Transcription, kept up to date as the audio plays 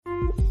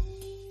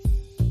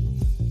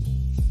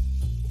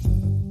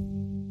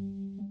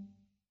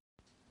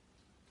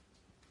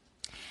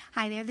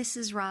Hi there, this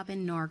is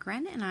Robin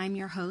Norgren, and I'm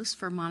your host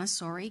for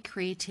Montessori,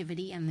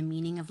 Creativity, and the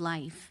Meaning of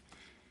Life.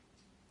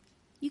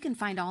 You can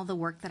find all the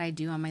work that I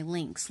do on my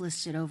links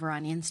listed over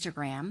on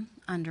Instagram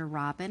under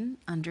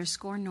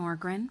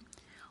Robin_Norgren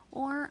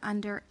or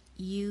under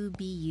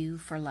UBU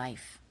for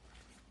Life.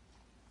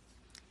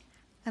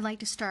 I'd like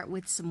to start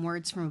with some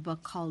words from a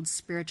book called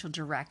Spiritual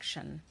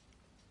Direction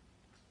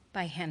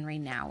by Henry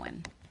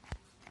Nouwen.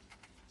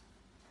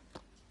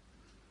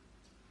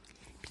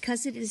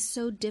 Because it is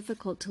so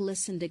difficult to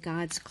listen to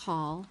God's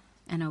call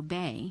and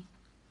obey,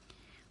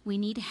 we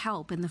need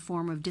help in the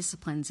form of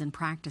disciplines and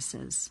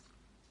practices.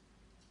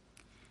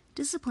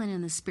 Discipline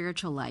in the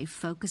spiritual life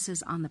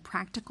focuses on the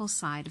practical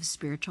side of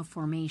spiritual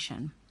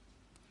formation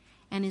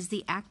and is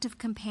the active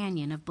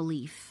companion of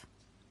belief.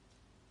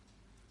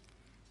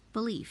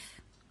 Belief,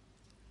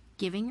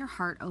 giving your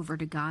heart over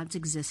to God's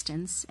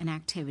existence and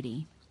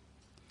activity,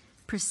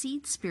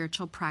 precedes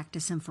spiritual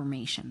practice and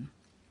formation.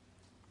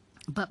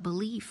 But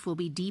belief will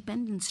be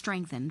deepened and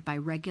strengthened by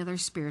regular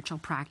spiritual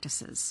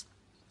practices.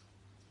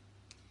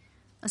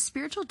 A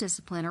spiritual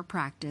discipline or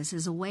practice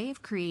is a way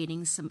of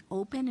creating some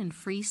open and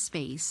free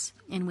space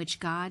in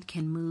which God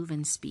can move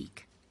and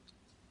speak.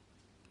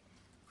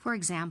 For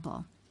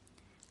example,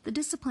 the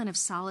discipline of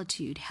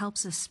solitude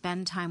helps us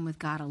spend time with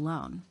God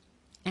alone,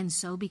 and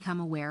so become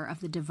aware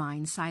of the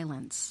divine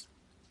silence.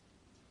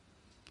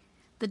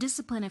 The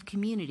discipline of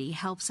community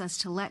helps us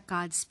to let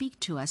God speak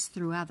to us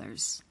through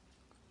others.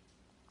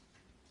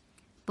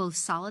 Both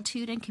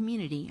solitude and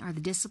community are the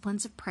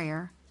disciplines of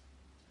prayer,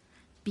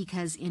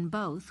 because in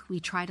both we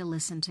try to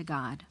listen to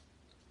God.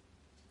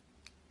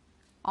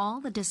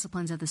 All the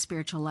disciplines of the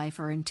spiritual life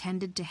are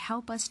intended to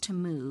help us to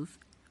move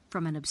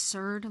from an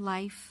absurd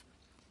life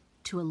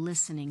to a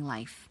listening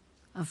life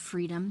of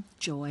freedom,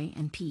 joy,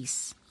 and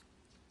peace.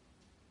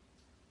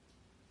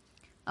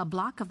 A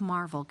block of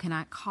marble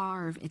cannot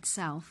carve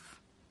itself.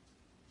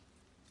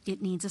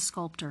 It needs a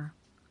sculptor.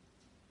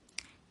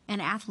 An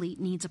athlete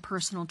needs a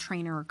personal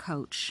trainer or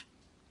coach.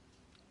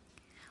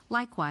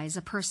 Likewise,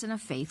 a person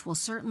of faith will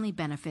certainly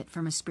benefit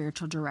from a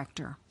spiritual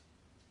director.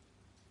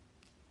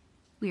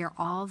 We are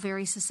all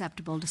very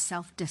susceptible to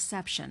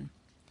self-deception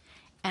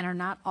and are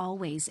not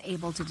always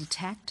able to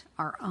detect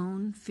our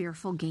own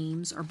fearful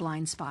games or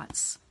blind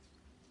spots.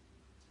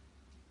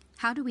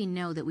 How do we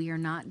know that we are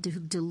not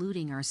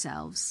deluding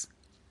ourselves,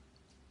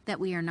 that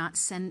we are not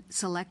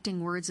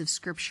selecting words of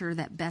Scripture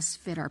that best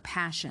fit our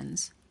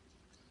passions,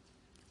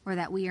 or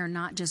that we are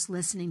not just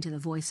listening to the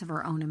voice of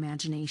our own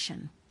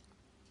imagination?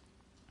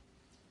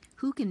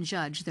 Who can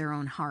judge their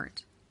own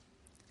heart?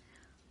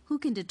 Who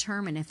can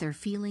determine if their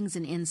feelings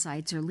and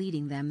insights are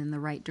leading them in the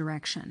right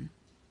direction?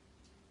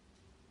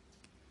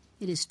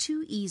 It is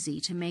too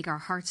easy to make our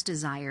heart's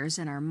desires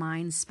and our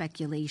mind's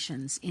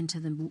speculations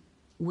into the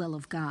will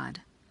of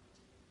God.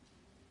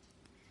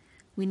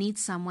 We need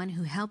someone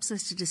who helps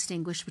us to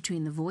distinguish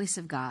between the voice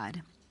of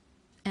God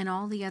and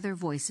all the other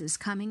voices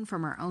coming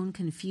from our own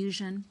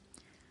confusion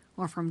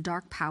or from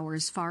dark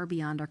powers far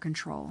beyond our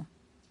control.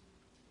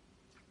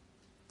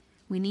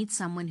 We need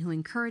someone who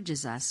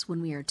encourages us when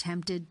we are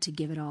tempted to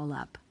give it all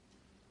up,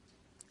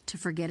 to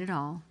forget it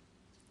all,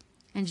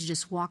 and to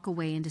just walk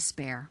away in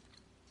despair.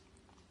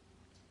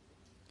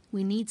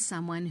 We need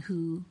someone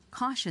who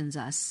cautions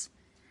us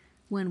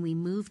when we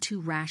move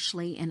too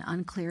rashly in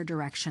unclear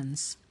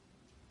directions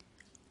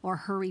or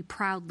hurry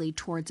proudly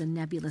towards a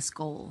nebulous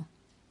goal.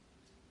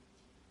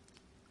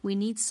 We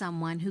need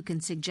someone who can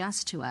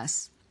suggest to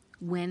us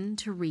when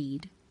to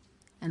read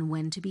and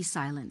when to be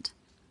silent,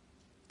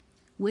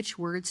 which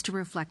words to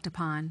reflect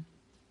upon,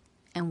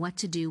 and what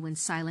to do when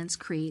silence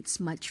creates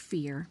much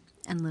fear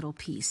and little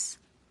peace.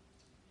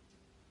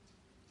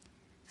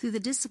 Through the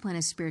discipline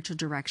of spiritual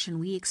direction,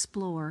 we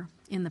explore,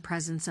 in the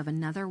presence of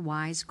another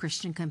wise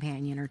Christian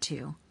companion or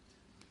two,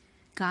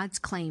 God's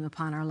claim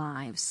upon our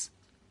lives,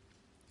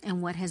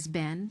 and what has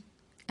been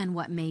and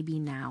what may be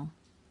now.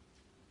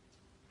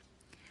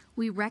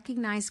 We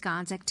recognize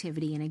God's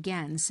activity and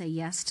again say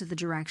yes to the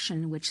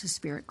direction in which the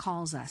Spirit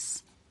calls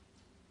us.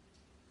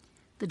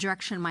 The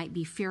direction might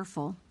be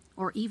fearful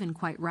or even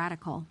quite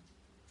radical,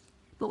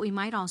 but we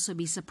might also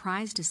be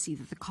surprised to see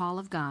that the call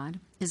of God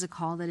is a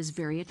call that is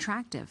very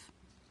attractive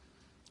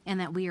and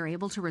that we are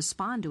able to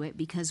respond to it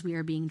because we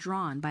are being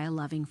drawn by a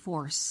loving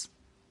force.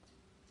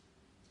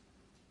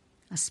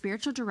 A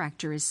spiritual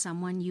director is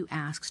someone you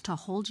ask to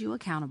hold you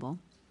accountable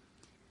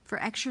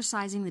for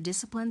exercising the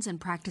disciplines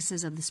and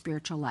practices of the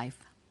spiritual life.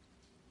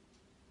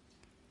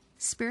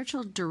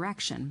 Spiritual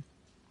direction,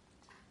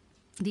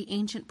 the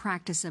ancient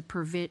practice of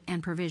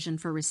provision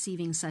for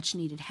receiving such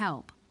needed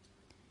help,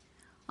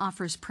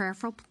 offers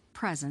prayerful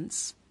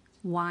presence,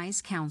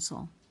 wise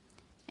counsel,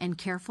 and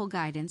careful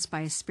guidance by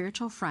a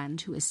spiritual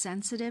friend who is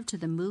sensitive to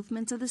the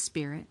movements of the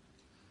Spirit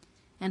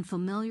and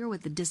familiar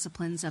with the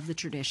disciplines of the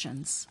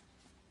traditions.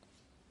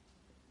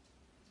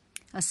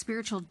 A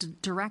spiritual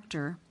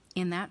director,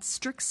 in that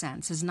strict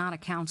sense, is not a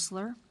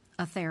counselor,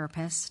 a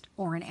therapist,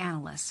 or an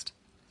analyst,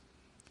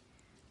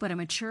 but a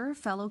mature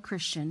fellow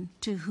Christian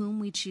to whom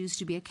we choose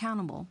to be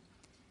accountable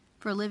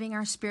for living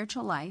our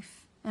spiritual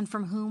life and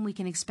from whom we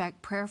can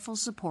expect prayerful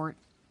support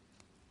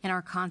in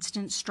our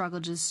constant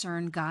struggle to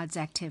discern God's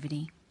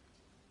activity.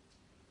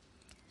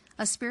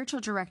 A spiritual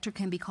director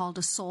can be called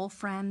a soul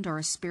friend or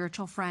a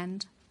spiritual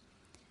friend,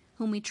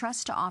 whom we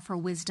trust to offer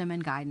wisdom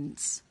and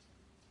guidance.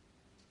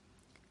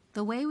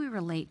 The way we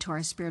relate to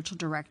our spiritual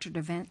director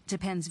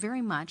depends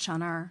very much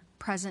on our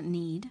present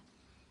need,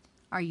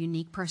 our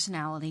unique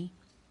personality,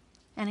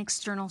 and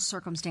external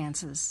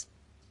circumstances.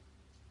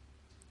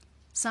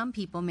 Some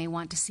people may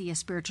want to see a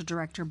spiritual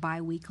director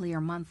bi-weekly or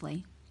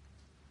monthly.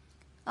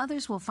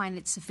 Others will find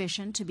it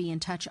sufficient to be in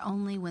touch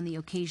only when the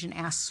occasion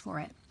asks for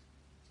it.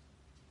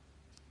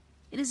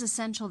 It is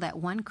essential that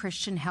one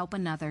Christian help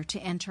another to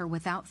enter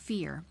without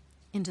fear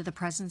into the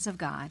presence of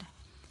God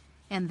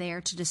and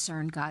there to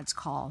discern God's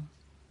call.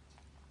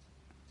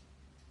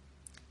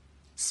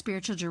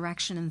 Spiritual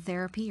direction and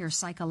therapy or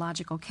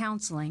psychological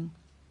counseling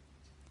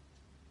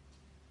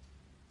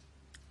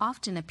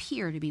often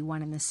appear to be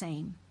one and the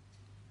same.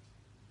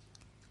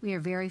 We are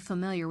very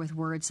familiar with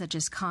words such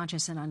as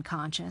conscious and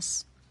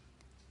unconscious,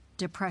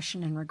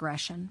 depression and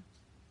regression,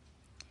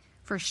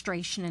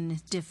 frustration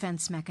and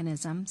defense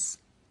mechanisms,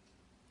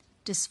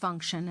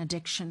 dysfunction,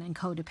 addiction, and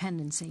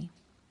codependency.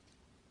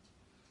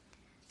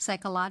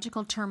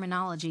 Psychological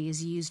terminology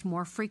is used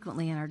more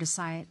frequently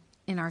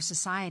in our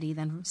society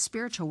than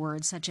spiritual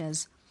words such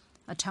as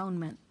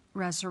atonement,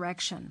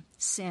 resurrection,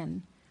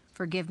 sin,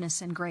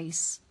 forgiveness, and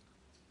grace.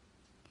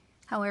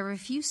 However,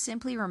 if you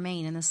simply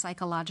remain in the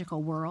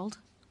psychological world,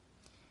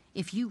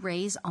 if you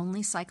raise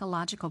only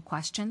psychological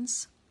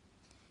questions,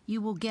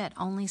 you will get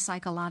only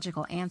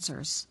psychological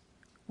answers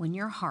when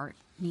your heart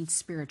needs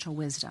spiritual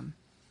wisdom.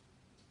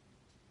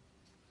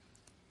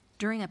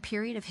 During a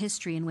period of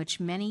history in which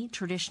many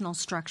traditional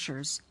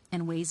structures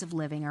and ways of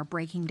living are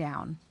breaking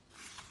down,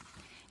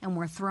 and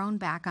we're thrown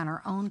back on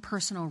our own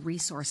personal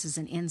resources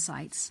and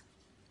insights,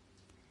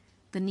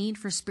 the need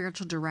for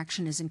spiritual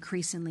direction is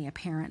increasingly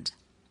apparent.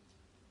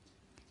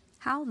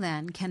 How,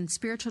 then, can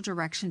spiritual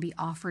direction be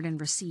offered and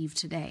received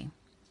today?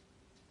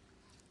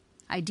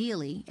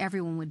 Ideally,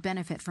 everyone would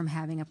benefit from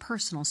having a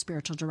personal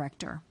spiritual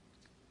director.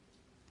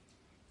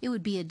 It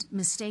would be a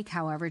mistake,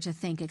 however, to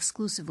think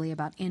exclusively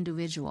about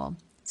individual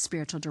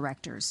spiritual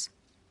directors.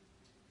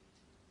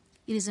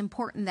 It is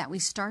important that we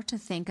start to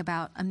think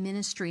about a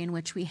ministry in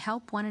which we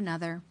help one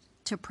another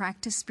to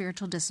practice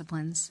spiritual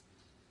disciplines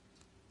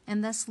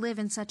and thus live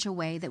in such a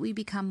way that we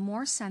become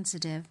more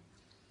sensitive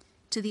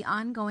to the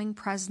ongoing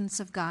presence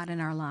of God in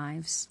our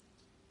lives.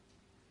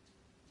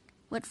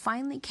 What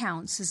finally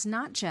counts is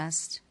not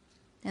just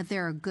that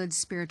there are good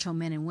spiritual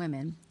men and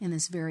women in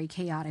this very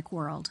chaotic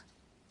world,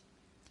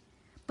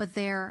 but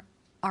there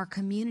are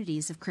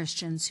communities of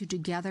Christians who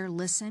together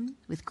listen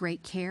with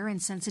great care and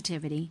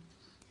sensitivity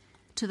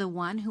to the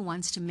one who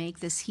wants to make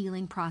this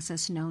healing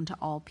process known to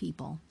all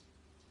people.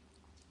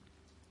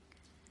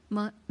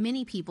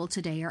 Many people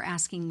today are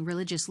asking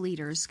religious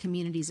leaders,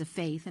 communities of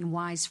faith, and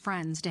wise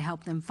friends to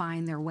help them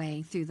find their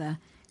way through the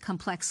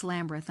complex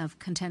labyrinth of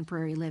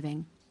contemporary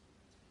living.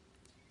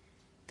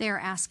 They are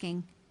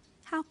asking,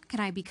 how can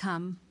I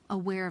become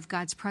aware of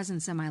God's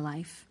presence in my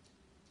life?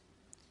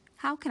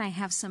 How can I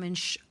have some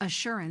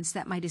assurance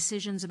that my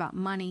decisions about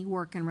money,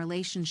 work, and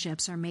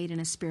relationships are made in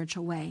a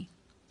spiritual way?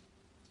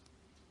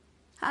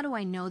 How do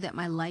I know that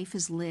my life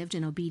is lived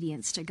in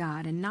obedience to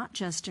God and not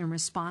just in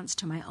response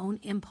to my own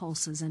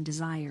impulses and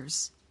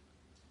desires?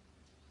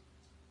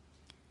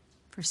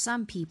 For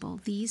some people,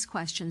 these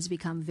questions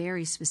become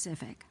very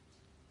specific.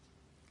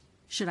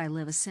 Should I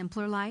live a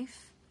simpler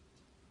life?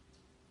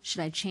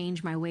 Should I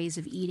change my ways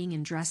of eating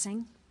and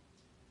dressing?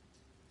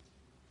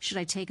 Should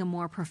I take a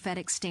more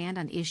prophetic stand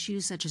on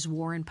issues such as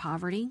war and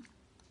poverty?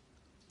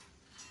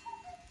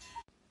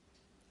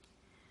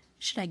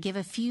 Should I give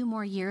a few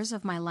more years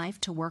of my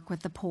life to work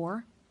with the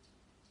poor?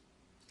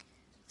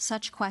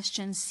 Such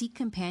questions seek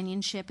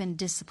companionship and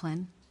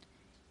discipline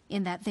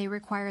in that they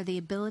require the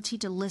ability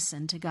to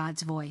listen to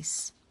God's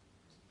voice.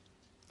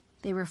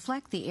 They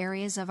reflect the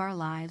areas of our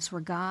lives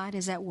where God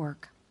is at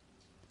work,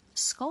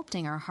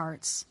 sculpting our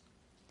hearts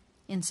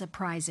in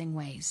surprising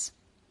ways.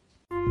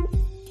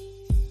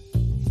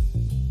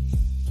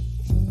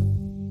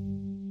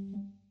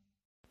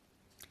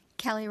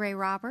 Kelly Ray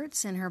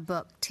Roberts, in her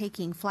book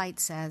Taking Flight,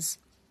 says,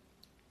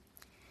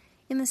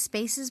 "In the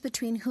spaces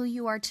between who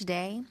you are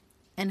today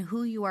and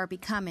who you are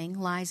becoming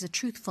lies a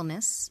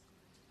truthfulness,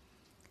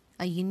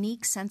 a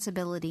unique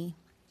sensibility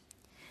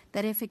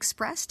that, if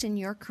expressed in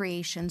your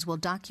creations, will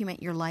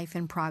document your life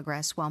in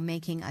progress while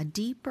making a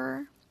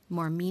deeper,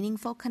 more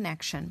meaningful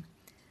connection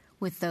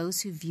with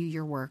those who view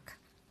your work.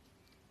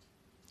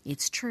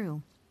 It's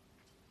true.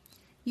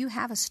 You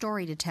have a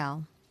story to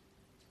tell.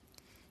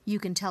 You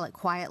can tell it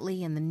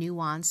quietly in the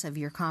nuance of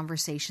your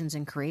conversations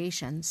and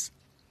creations,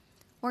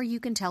 or you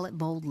can tell it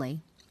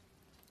boldly.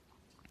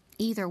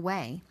 Either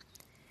way,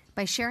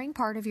 by sharing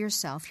part of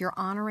yourself, you're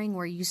honoring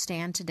where you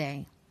stand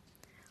today,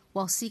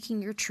 while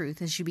seeking your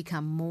truth as you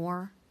become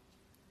more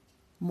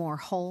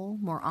whole,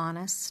 more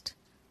honest,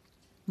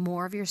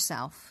 more of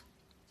yourself.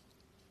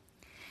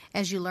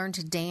 as you learn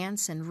to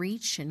dance and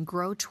reach and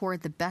grow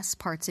toward the best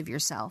parts of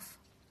yourself.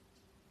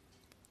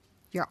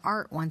 Your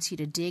art wants you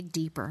to dig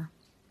deeper,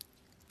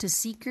 to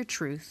seek your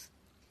truth,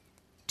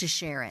 to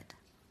share it.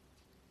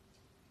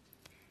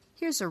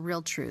 Here's a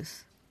real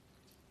truth.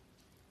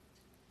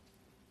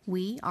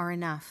 We are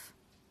enough,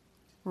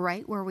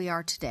 right where we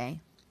are today,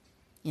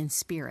 in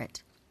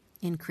spirit,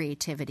 in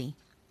creativity.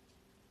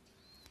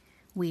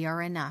 We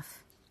are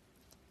enough,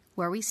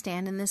 where we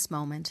stand in this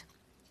moment,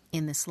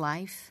 in this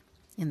life,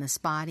 in this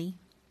body,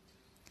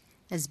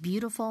 as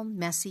beautiful,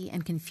 messy,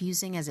 and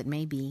confusing as it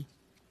may be.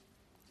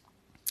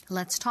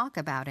 Let's talk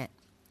about it.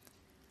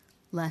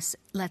 Let's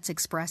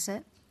express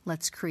it.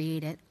 Let's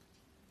create it.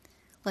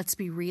 Let's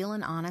be real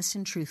and honest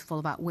and truthful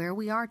about where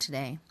we are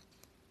today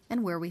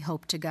and where we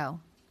hope to go.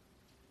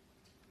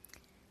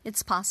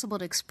 It's possible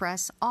to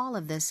express all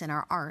of this in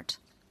our art,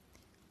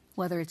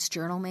 whether it's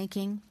journal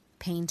making,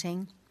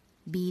 painting,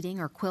 beading,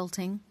 or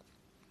quilting.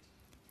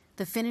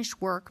 The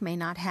finished work may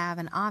not have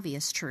an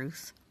obvious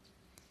truth,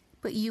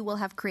 but you will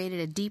have created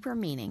a deeper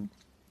meaning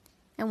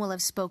and will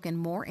have spoken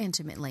more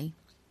intimately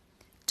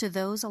to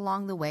those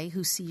along the way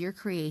who see your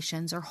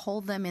creations or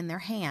hold them in their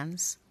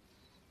hands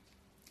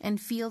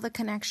and feel the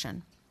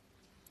connection,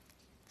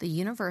 the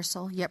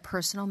universal yet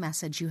personal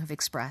message you have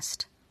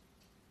expressed.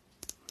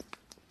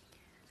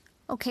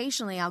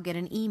 Occasionally, I'll get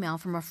an email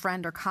from a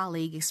friend or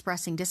colleague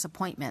expressing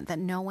disappointment that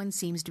no one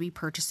seems to be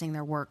purchasing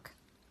their work.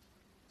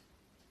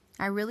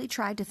 I really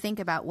tried to think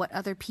about what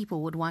other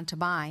people would want to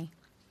buy,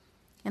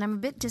 and I'm a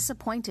bit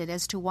disappointed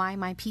as to why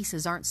my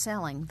pieces aren't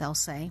selling, they'll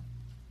say.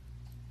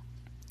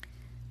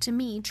 To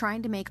me,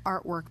 trying to make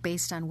artwork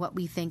based on what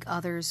we think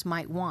others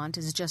might want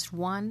is just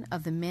one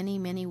of the many,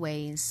 many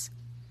ways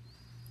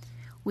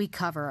we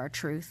cover our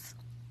truth.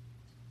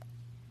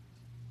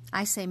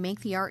 I say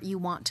make the art you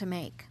want to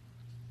make.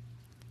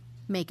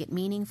 Make it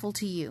meaningful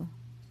to you.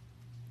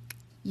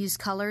 Use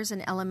colors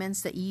and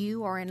elements that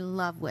you are in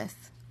love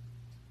with.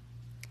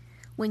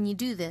 When you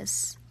do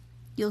this,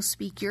 you'll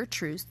speak your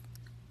truth,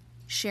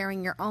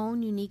 sharing your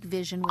own unique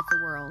vision with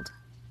the world.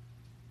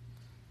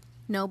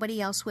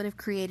 Nobody else would have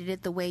created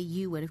it the way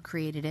you would have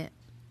created it.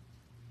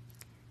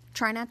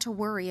 Try not to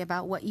worry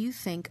about what you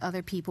think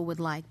other people would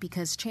like,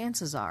 because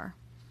chances are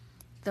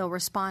they'll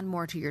respond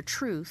more to your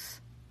truth,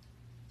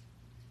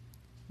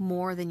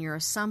 more than your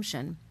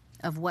assumption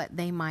of what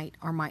they might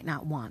or might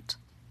not want.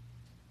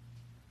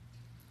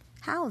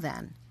 How,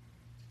 then,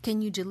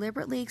 can you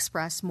deliberately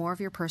express more of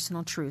your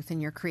personal truth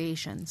in your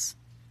creations?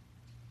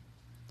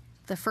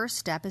 The first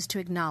step is to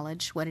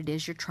acknowledge what it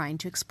is you're trying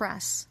to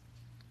express.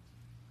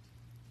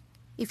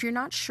 If you're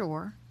not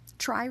sure,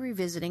 try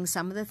revisiting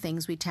some of the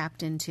things we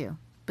tapped into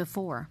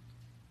before.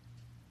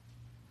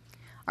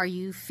 Are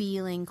you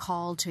feeling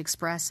called to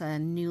express a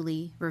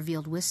newly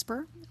revealed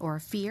whisper or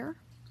a fear?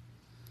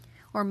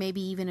 Or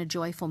maybe even a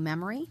joyful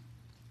memory?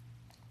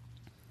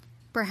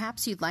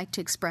 Perhaps you'd like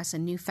to express a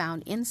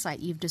newfound insight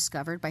you've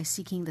discovered by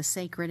seeking the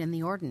sacred in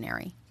the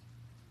ordinary.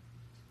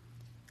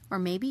 Or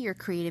maybe your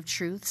creative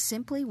truth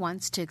simply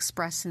wants to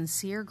express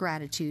sincere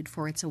gratitude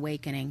for its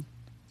awakening.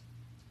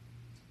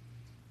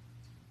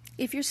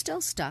 If you're still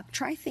stuck,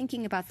 try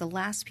thinking about the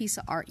last piece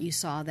of art you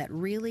saw that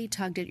really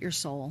tugged at your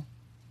soul.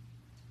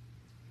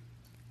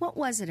 What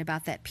was it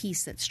about that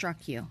piece that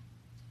struck you?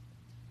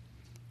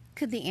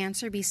 Could the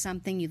answer be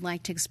something you'd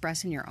like to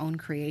express in your own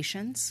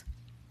creations?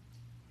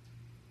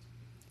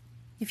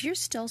 If you're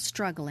still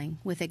struggling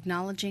with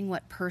acknowledging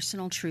what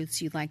personal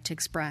truths you'd like to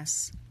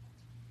express,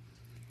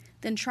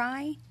 then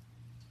try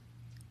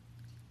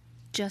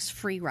just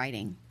free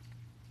writing.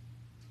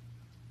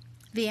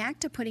 The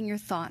act of putting your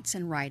thoughts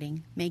in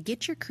writing may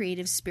get your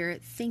creative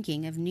spirit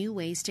thinking of new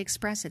ways to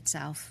express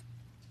itself.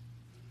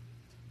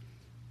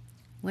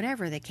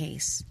 Whatever the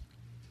case,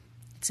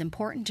 it's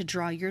important to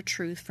draw your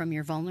truth from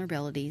your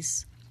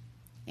vulnerabilities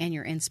and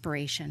your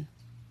inspiration.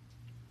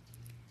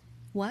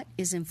 What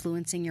is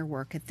influencing your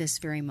work at this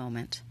very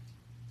moment?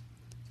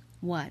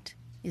 What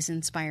is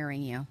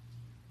inspiring you?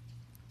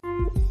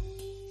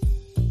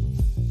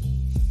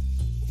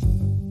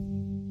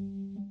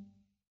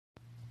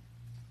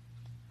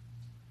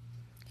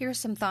 Here are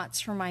some thoughts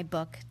from my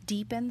book,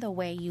 Deepen the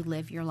Way You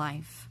Live Your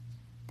Life.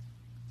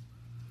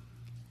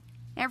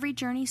 Every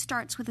journey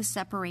starts with a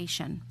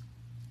separation,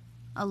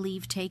 a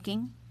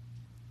leave-taking,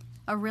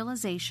 a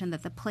realization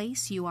that the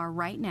place you are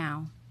right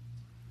now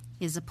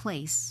is a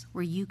place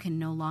where you can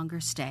no longer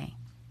stay.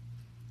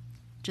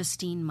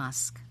 Justine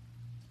Musk.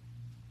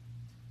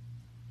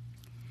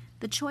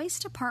 The choice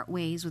to part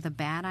ways with a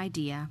bad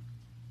idea,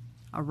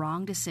 a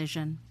wrong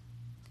decision,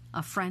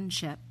 a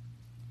friendship,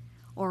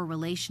 or a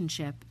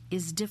relationship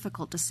is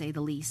difficult to say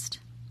the least.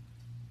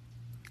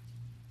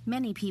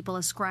 Many people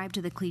ascribe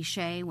to the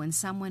cliche, when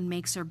someone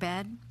makes her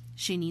bed,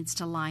 she needs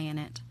to lie in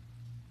it,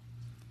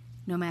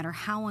 no matter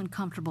how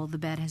uncomfortable the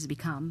bed has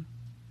become.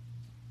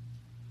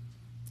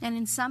 And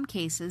in some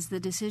cases, the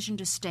decision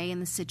to stay in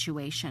the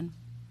situation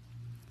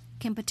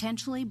can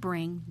potentially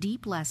bring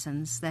deep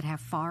lessons that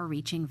have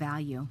far-reaching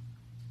value.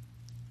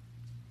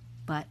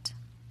 But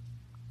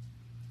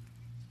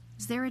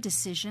Is there a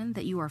decision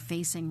that you are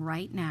facing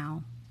right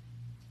now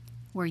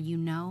where you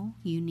know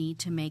you need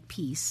to make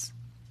peace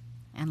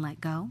and let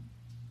go?